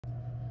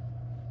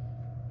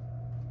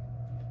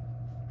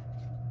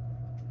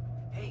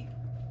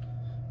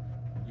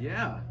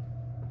Yeah.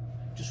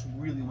 Just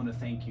really want to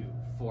thank you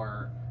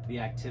for the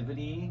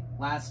activity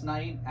last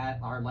night at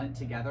our Lent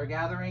Together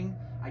gathering.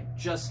 I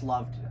just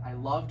loved it. I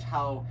loved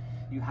how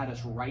you had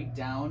us write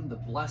down the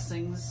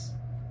blessings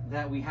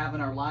that we have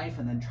in our life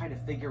and then try to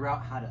figure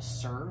out how to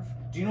serve.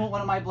 Do you know what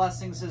one of my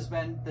blessings has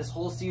been this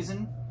whole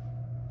season?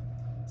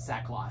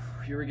 Sackcloth.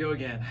 Here we go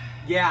again.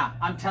 Yeah,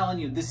 I'm telling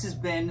you, this has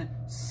been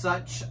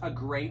such a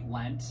great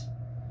Lent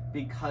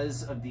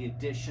because of the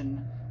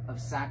addition of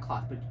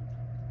sackcloth. But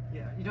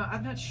yeah, you know,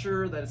 I'm not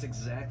sure that it's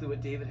exactly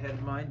what David had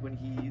in mind when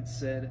he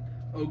said,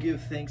 "Oh,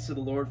 give thanks to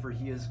the Lord, for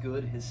he is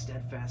good. His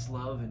steadfast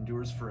love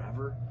endures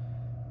forever."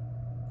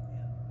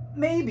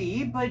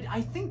 maybe, but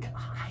I think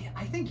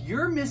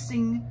you're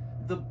missing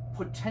the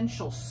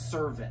potential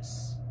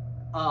service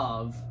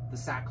of the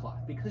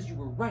sackcloth, because you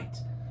were right.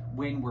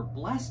 When we're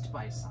blessed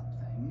by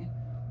something,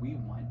 we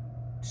want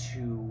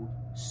to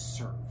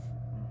serve.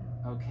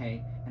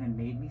 Okay? And it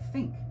made me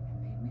think.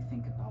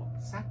 About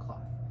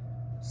sackcloth.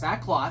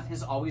 Sackcloth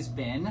has always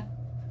been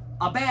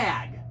a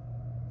bag,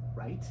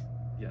 right?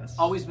 Yes.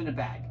 Always been a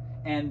bag.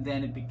 And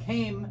then it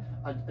became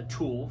a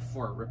tool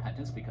for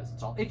repentance because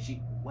it's all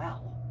itchy.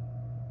 Well,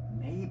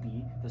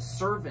 maybe the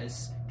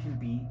service can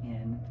be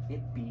in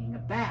it being a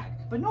bag.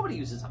 But nobody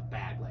uses a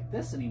bag like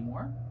this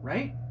anymore,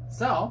 right?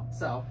 So,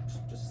 just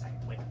a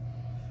second, wait.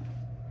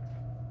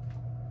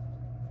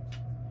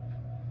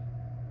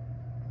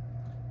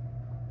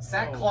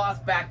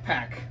 Sackcloth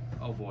backpack.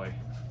 Oh boy.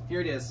 Here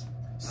it is.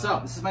 So,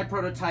 this is my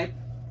prototype.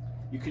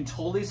 You can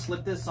totally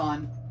slip this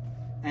on,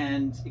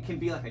 and it can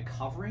be like a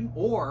covering,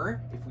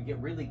 or if we get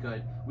really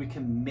good, we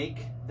can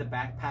make the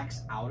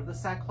backpacks out of the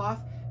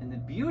sackcloth. And the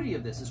beauty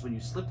of this is when you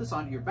slip this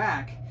onto your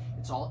back,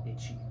 it's all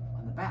itchy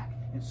on the back.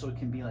 And so it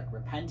can be like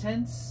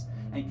repentance,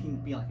 and it can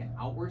be like an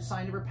outward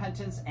sign of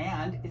repentance,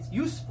 and it's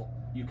useful.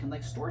 You can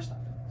like store stuff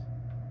in it.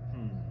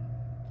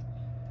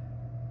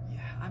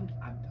 Yeah, I'm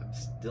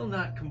still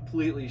not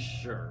completely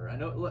sure. I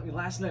know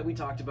last night we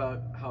talked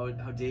about how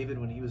David,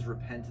 when he was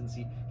repentant,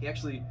 he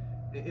actually,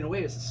 in a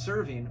way, as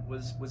serving,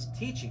 was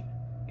teaching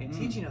and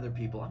teaching other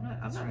people.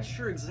 I'm not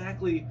sure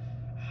exactly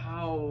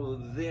how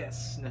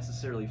this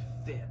necessarily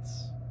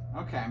fits.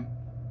 Okay.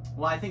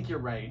 Well, I think you're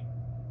right.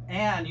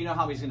 And you know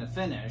how he's going to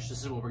finish.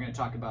 This is what we're going to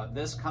talk about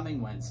this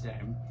coming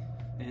Wednesday,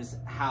 is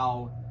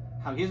how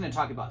he's going to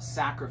talk about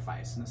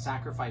sacrifice and the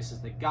sacrifices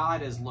that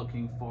God is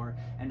looking for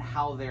and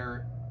how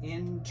they're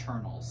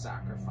internal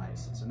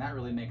sacrifices. And that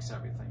really makes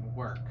everything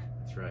work.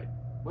 That's right.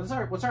 What's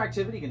our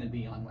activity going to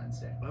be on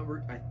Wednesday? Well, we're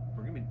going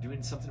to be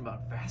doing something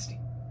about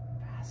fasting.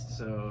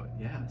 So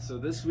yeah, so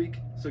this week,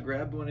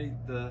 grab one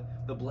of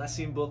the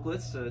blessing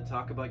booklets to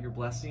talk about your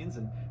blessings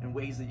and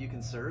ways that you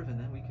can serve, and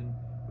then we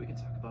can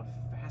talk about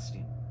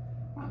fasting.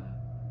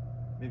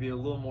 Maybe a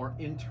little more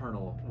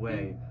internal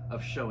way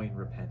of showing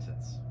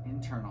repentance.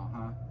 Internal,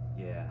 huh?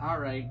 Yeah. All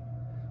right.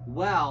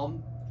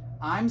 Well,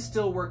 I'm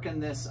still working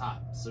this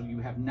up, so you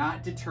have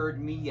not deterred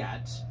me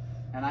yet.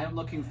 And I'm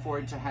looking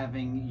forward to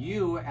having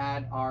you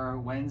at our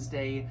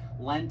Wednesday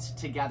Lent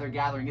Together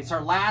gathering. It's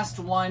our last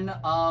one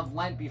of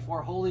Lent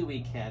before Holy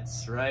Week hits.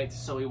 That's right.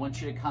 So we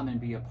want you to come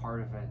and be a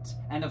part of it.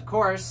 And of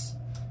course,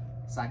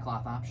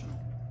 sackcloth optional.